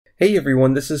Hey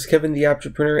everyone, this is Kevin the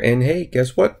Apptrepreneur, and hey,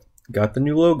 guess what? Got the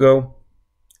new logo.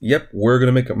 Yep, we're going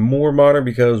to make it more modern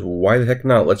because why the heck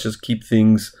not? Let's just keep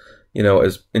things,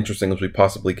 as interesting as we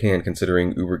possibly can,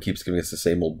 considering Uber keeps giving us the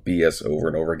same old BS over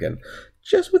and over again.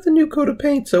 Just with a new coat of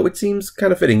paint, so it seems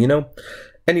kind of fitting,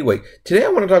 Anyway, today I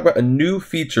want to talk about a new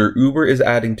feature Uber is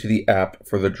adding to the app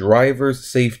for the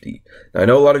driver's safety. Now, I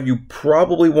know a lot of you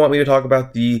probably want me to talk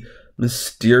about the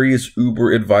mysterious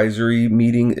Uber advisory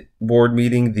board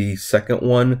meeting, the second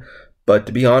one, but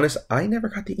to be honest, I never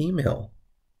got the email.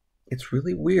 It's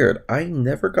really weird. I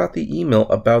never got the email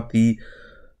about the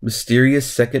mysterious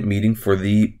second meeting for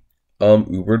the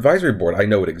Uber advisory board. I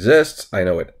know it exists. I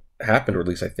know it happened, or at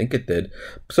least I think it did.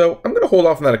 So I'm going to hold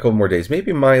off on that a couple more days.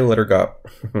 Maybe my letter got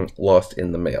lost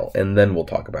in the mail, and then we'll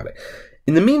talk about it.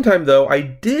 In the meantime, though, I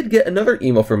did get another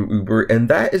email from Uber, and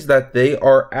that is that they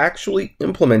are actually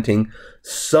implementing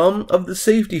some of the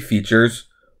safety features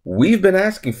we've been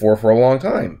asking for a long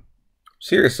time.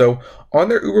 Serious. So on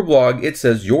their Uber blog, it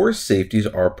says, "Your safeties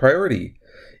are priority.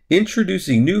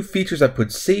 Introducing new features that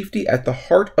put safety at the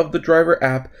heart of the driver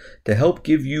app to help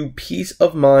give you peace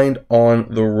of mind on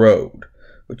the road."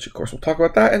 Which, of course, we'll talk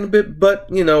about that in a bit, but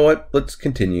you know what? Let's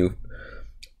continue.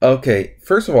 Okay,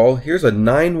 first of all, here's a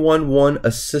 911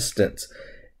 assistance.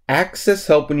 Access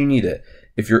help when you need it.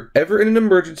 If you're ever in an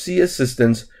emergency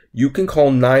assistance, you can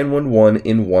call 911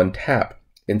 in one tap.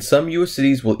 And some US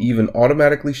cities will even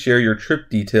automatically share your trip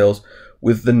details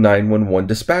with the 911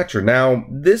 dispatcher. Now,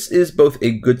 this is both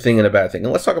a good thing and a bad thing.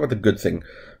 And let's talk about the good thing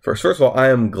first. First of all, I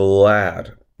am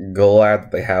glad that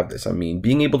they have this. I mean,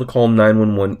 being able to call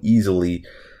 911 easily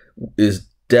is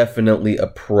definitely a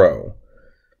pro.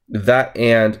 That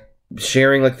and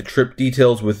sharing like the trip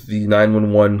details with the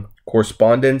 911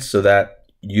 correspondence so that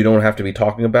you don't have to be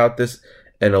talking about this,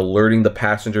 and alerting the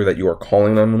passenger that you are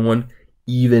calling 911,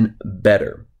 even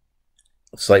better.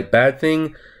 Slight bad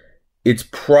thing, it's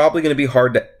probably going to be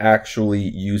hard to actually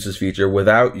use this feature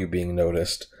without you being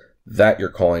noticed that you're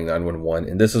calling 911.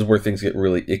 And this is where things get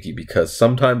really icky, because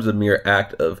sometimes the mere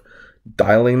act of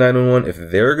dialing 911,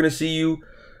 if they're going to see you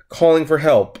calling for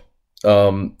help,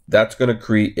 that's going to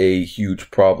create a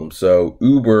huge problem. So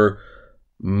Uber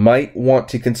might want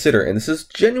to consider, and this is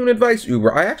genuine advice,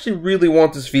 Uber, I actually really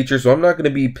want this feature, so I'm not going to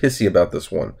be pissy about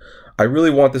this one. I really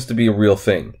want this to be a real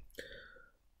thing.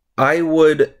 I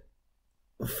would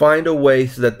find a way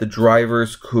so that the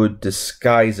drivers could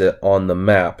disguise it on the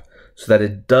map so that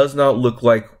it does not look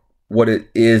like what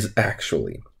it is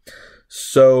actually.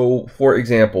 So, for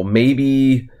example,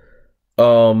 maybe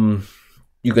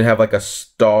you can have like a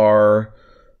star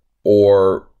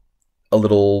or a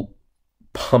little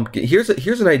pumpkin. Here's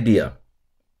an idea.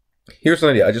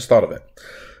 I just thought of it.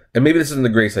 And maybe this isn't the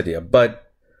greatest idea,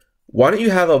 but why don't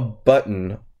you have a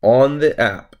button on the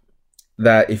app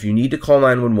that if you need to call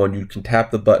 911, you can tap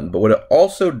the button. But what it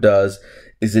also does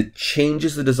is it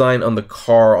changes the design on the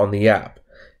car on the app.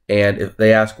 And if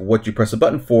they ask what you press a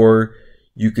button for,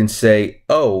 you can say,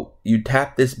 oh, you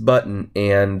tap this button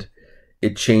and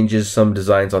it changes some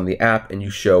designs on the app, and you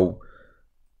show,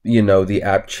 the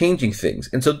app changing things.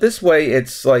 And so this way,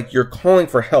 it's like you're calling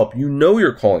for help. You know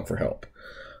you're calling for help,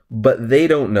 but they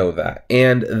don't know that.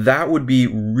 And that would be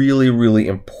really, really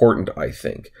important, I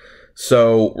think.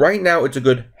 So right now, it's a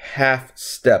good half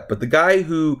step. But the guy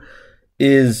who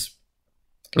is,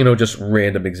 just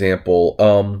random example,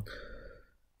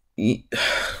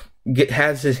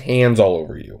 has his hands all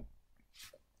over you,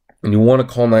 and you want to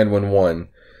call 911,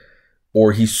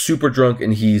 or he's super drunk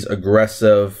and he's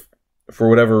aggressive for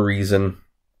whatever reason,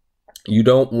 you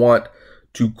don't want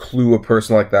to clue a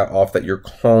person like that off that you're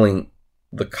calling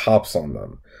the cops on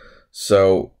them.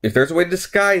 So if there's a way to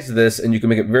disguise this, and you can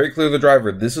make it very clear to the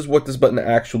driver, this is what this button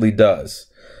actually does.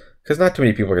 Because not too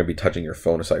many people are going to be touching your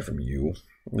phone aside from you,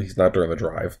 at least not during the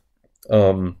drive.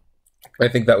 I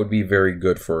think that would be very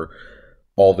good for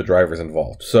all the drivers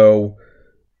involved. So,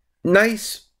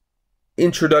 nice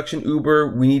introduction,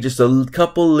 Uber. We need just a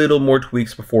couple little more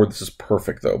tweaks before this is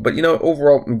perfect, though. But,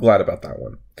 overall, I'm glad about that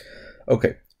one.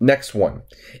 Okay, next one.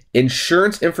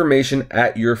 Insurance information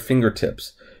at your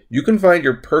fingertips. You can find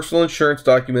your personal insurance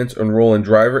documents, enroll in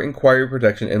driver inquiry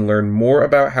protection, and learn more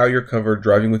about how you're covered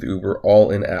driving with Uber, all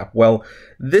in app. Well,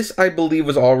 this, I believe,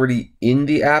 was already in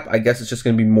the app. I guess it's just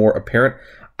going to be more apparent.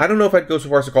 I don't know if I'd go so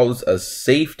far as to call this a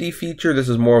safety feature. This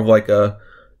is more of like the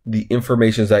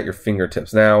information is at your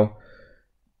fingertips. Now,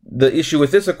 the issue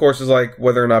with this, of course, is like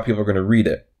whether or not people are going to read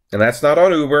it. And that's not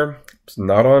on Uber. It's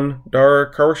not on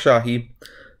Dara Khosrowshahi.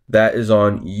 That is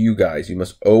on you guys. You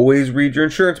must always read your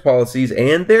insurance policies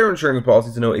and their insurance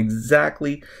policies to know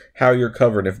exactly how you're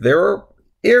covered. If there are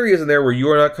areas in there where you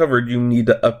are not covered, you need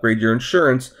to upgrade your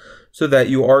insurance so that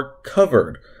you are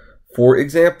covered. For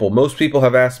example, most people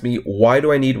have asked me, why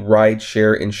do I need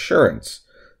rideshare insurance?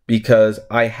 Because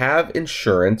I have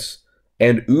insurance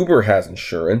and Uber has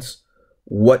insurance.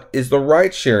 What is the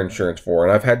rideshare insurance for?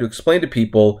 And I've had to explain to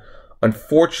people,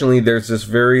 unfortunately, there's this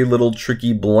very little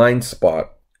tricky blind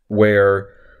spot where,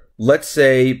 let's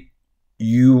say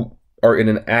you are in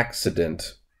an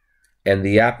accident and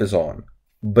the app is on,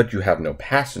 but you have no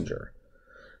passenger.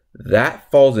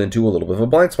 That falls into a little bit of a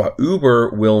blind spot.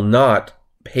 Uber will not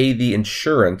pay the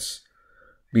insurance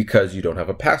because you don't have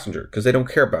a passenger, because they don't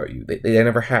care about you. They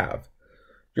never have.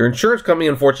 Your insurance company,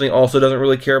 unfortunately, also doesn't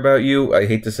really care about you. I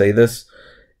hate to say this.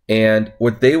 And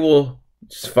what they will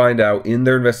find out in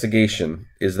their investigation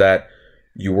is that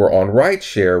you were on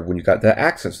rideshare when you got that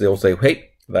accident. So they will say,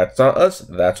 hey, that's not us,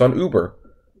 that's on Uber.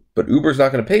 But Uber's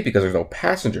not going to pay because there's no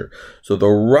passenger. So the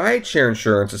rideshare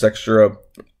insurance is extra.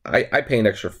 I pay an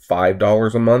extra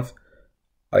 $5 a month.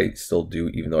 I still do,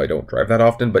 even though I don't drive that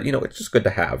often. But, it's just good to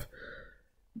have.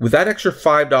 With that extra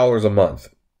 $5 a month,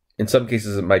 in some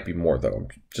cases it might be more, though. I'm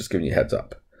just giving you a heads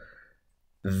up.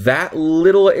 That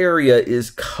little area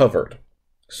is covered.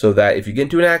 So that if you get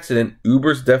into an accident,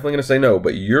 Uber's definitely going to say no.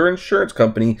 But your insurance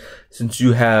company, since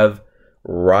you have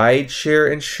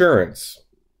rideshare insurance,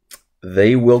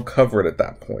 they will cover it at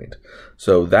that point.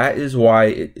 So that is why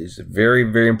it is very,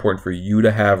 very important for you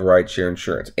to have rideshare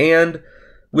insurance. And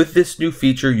with this new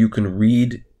feature, you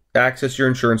can access your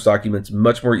insurance documents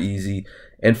much more easy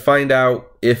and find out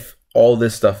if all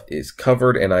this stuff is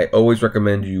covered. And I always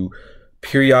recommend you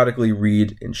periodically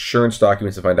read insurance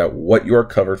documents to find out what you are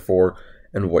covered for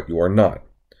and what you are not.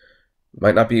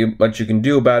 Might not be much you can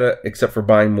do about it except for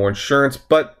buying more insurance,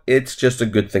 but it's just a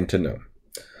good thing to know.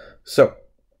 So,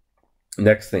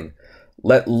 next thing,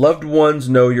 let loved ones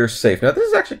know you're safe. Now, this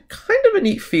is actually kind of a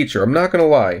neat feature, I'm not going to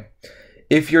lie.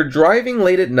 If you're driving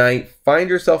late at night, find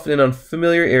yourself in an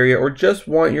unfamiliar area, or just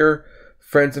want your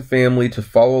friends and family to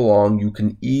follow along, you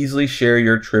can easily share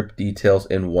your trip details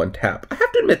in one tap. I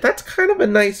have to admit, that's kind of a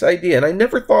nice idea, and I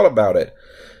never thought about it.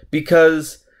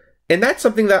 And that's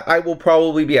something that I will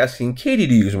probably be asking Katie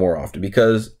to use more often,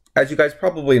 because, as you guys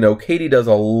probably know, Katie does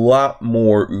a lot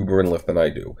more Uber and Lyft than I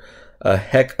do. A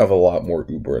heck of a lot more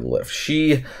Uber and Lyft.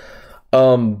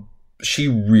 She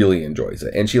really enjoys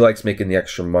it, and she likes making the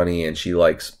extra money, and she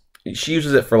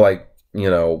uses it for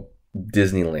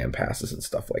Disneyland passes and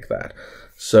stuff like that.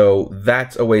 So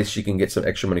that's a way she can get some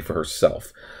extra money for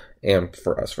herself and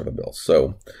for us for the bills.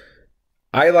 So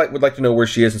I would like to know where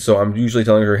she is, and so I'm usually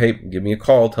telling her, hey, give me a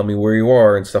call, tell me where you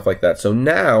are, and stuff like that. So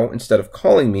now, instead of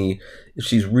calling me, if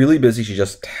she's really busy, she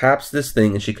just taps this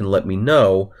thing and she can let me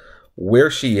know where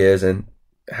she is and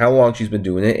how long she's been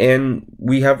doing it, and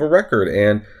we have a record.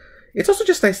 And it's also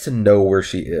just nice to know where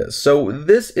she is. So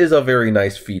this is a very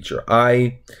nice feature.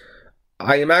 I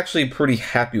am actually pretty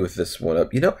happy with this one. I've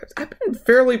been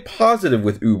fairly positive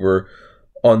with Uber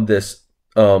on this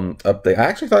update. I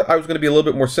actually thought I was going to be a little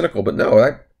bit more cynical, but no,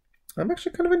 I'm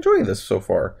actually kind of enjoying this so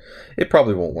far. It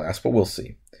probably won't last, but we'll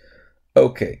see.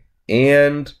 Okay,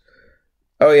 and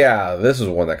oh yeah, this is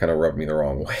one that kind of rubbed me the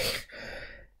wrong way.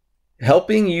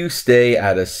 Helping you stay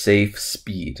at a safe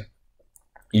speed.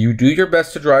 You do your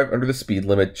best to drive under the speed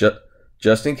limit.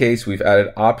 Just in case, we've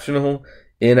added optional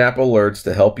in-app alerts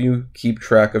to help you keep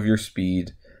track of your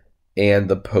speed and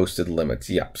the posted limits.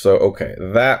 Yeah, so okay,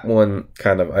 that one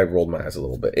I rolled my eyes a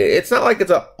little bit. It's not like it's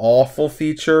an awful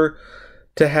feature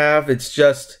to have. It's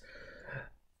just,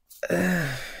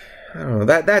 I don't know,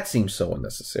 that seems so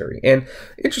unnecessary. And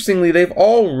interestingly, they've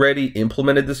already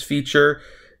implemented this feature.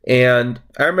 And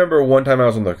I remember one time I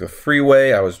was on the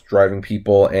freeway, I was driving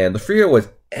people, and the freeway was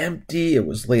empty, it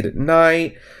was late at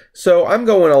night, so I'm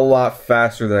going a lot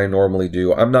faster than I normally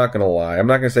do. I'm not going to lie. I'm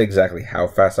not going to say exactly how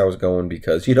fast I was going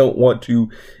because you don't want to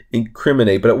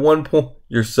incriminate, but at one point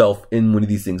yourself in one of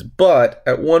these things. But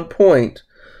at one point,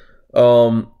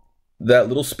 that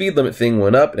little speed limit thing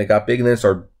went up and it got big, and then it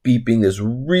started beeping this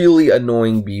really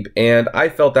annoying beep, and I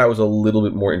felt that was a little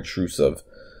bit more intrusive.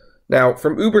 Now,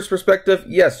 from Uber's perspective,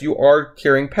 yes, you are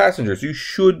carrying passengers. You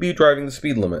should be driving the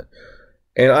speed limit.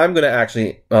 And I'm going to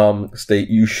actually state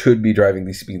you should be driving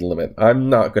the speed limit. I'm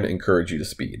not going to encourage you to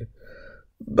speed.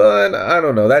 But I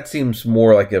don't know. That seems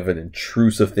more like of an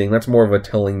intrusive thing. That's more of a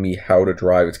telling me how to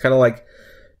drive. It's kind of like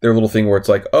their little thing where it's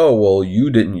like, oh, well, you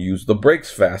didn't use the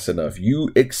brakes fast enough.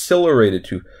 You accelerated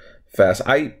too fast.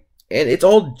 And it's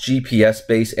all GPS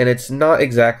based, and it's not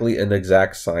exactly an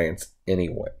exact science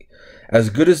anyway. As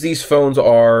good as these phones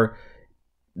are,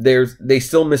 they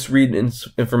still misread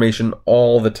information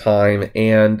all the time,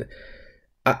 and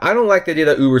I don't like the idea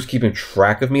that Uber's keeping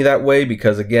track of me that way,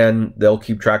 because again, they'll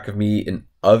keep track of me in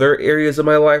other areas of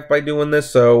my life by doing this.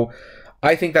 So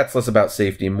I think that's less about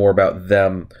safety and more about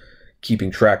them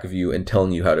keeping track of you and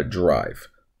telling you how to drive,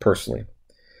 personally.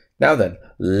 Now then,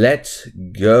 let's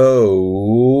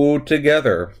go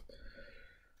together.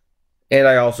 And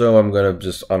I also am going to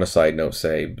just on a side note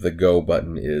say the go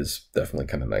button is definitely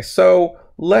kind of nice. So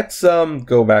let's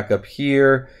go back up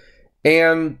here.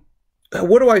 And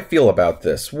what do I feel about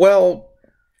this? Well,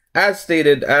 as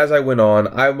stated, as I went on,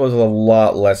 I was a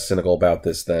lot less cynical about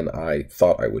this than I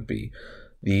thought I would be.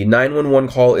 The 911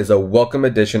 call is a welcome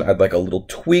addition. I'd like a little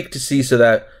tweak to see so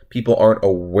that people aren't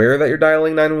aware that you're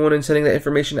dialing 911 and sending that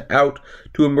information out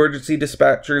to emergency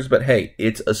dispatchers. But hey,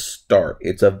 it's a start.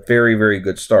 It's a very, very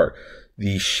good start.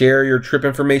 The share your trip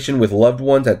information with loved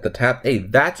ones at the tap. Hey,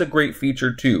 that's a great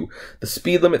feature too. The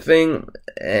speed limit thing,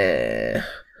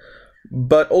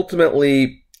 But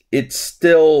ultimately, it's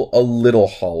still a little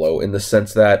hollow in the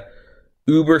sense that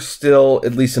Uber still,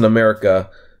 at least in America,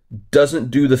 doesn't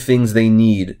do the things they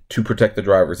need to protect the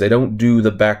drivers. They don't do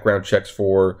the background checks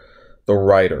for the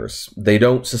riders. They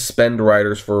don't suspend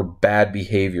riders for bad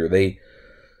behavior.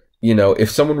 If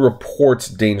someone reports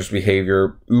dangerous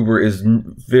behavior, Uber is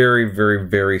very, very,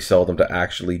 very seldom to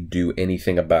actually do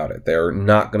anything about it. They're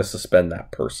not going to suspend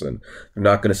that person. They're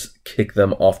not going to kick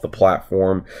them off the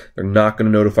platform. They're not going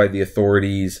to notify the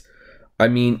authorities. I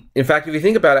mean, in fact, if you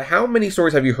think about it, how many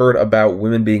stories have you heard about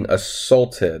women being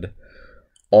assaulted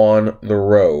on the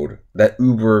road that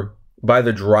Uber, by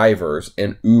the drivers,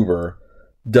 and Uber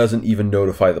doesn't even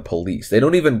notify the police? They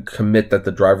don't even commit that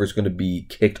the driver's going to be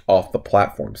kicked off the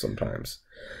platform sometimes.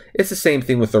 It's the same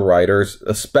thing with the riders,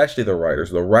 especially the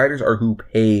riders. The riders are who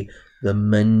pay the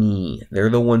money. They're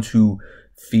the ones who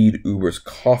feed Uber's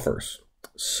coffers.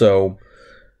 So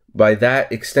by that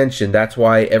extension, that's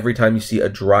why every time you see a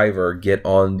driver get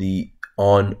on the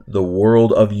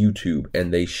world of YouTube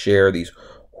and they share these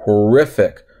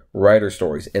horrific rider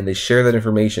stories and they share that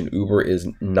information, Uber is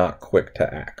not quick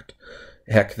to act.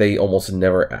 Heck, they almost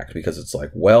never act because it's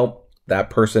like, well,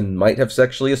 that person might have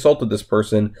sexually assaulted this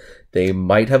person. They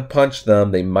might have punched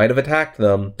them. They might have attacked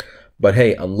them. But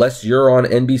hey, unless you're on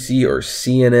NBC or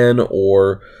CNN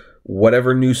or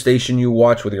whatever news station you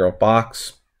watch with your own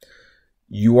box,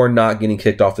 you are not getting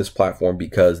kicked off this platform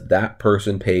because that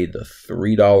person paid the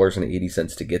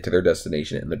 $3.80 to get to their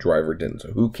destination and the driver didn't.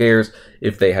 So who cares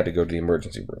if they had to go to the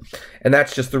emergency room? And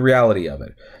that's just the reality of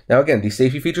it. Now, again, these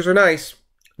safety features are nice.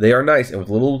 They are nice. And with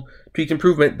a little tweaked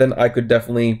improvement, then I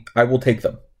will take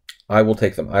them. I will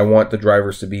take them. I want the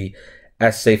drivers to be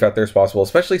as safe out there as possible,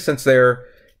 especially since they're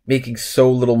making so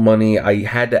little money. I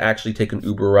had to actually take an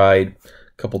Uber ride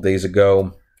a couple days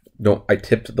ago. I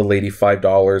tipped the lady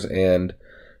 $5 and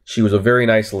she was a very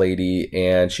nice lady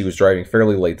and she was driving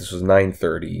fairly late. This was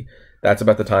 9:30. That's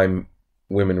about the time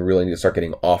women really need to start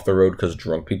getting off the road because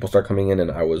drunk people start coming in, and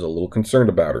I was a little concerned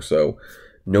about her. So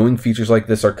knowing features like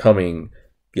this are coming,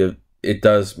 it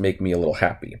does make me a little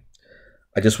happy.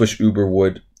 I just wish Uber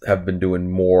would have been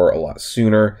doing more a lot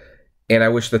sooner, and I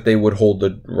wish that they would hold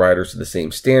the riders to the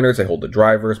same standards they hold the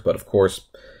drivers. But of course,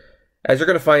 as you're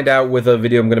going to find out with a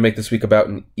video I'm going to make this week about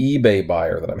an eBay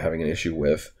buyer that I'm having an issue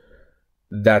with,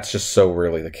 that's just so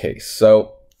rarely the case.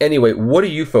 So anyway, what do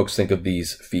you folks think of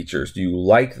these features? Do you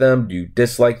like them? Do you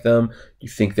dislike them? Do you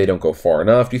think they don't go far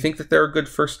enough? Do you think that they're a good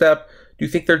first step? Do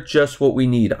you think they're just what we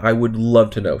need? I would love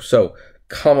to know. So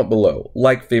comment below,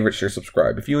 like, favorite, share,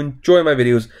 subscribe. If you enjoy my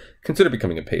videos, consider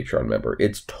becoming a Patreon member.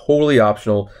 It's totally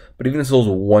optional, but even as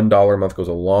little as $1 a month goes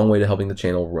a long way to helping the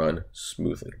channel run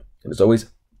smoothly. And as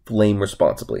always, flame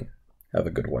responsibly. Have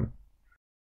a good one.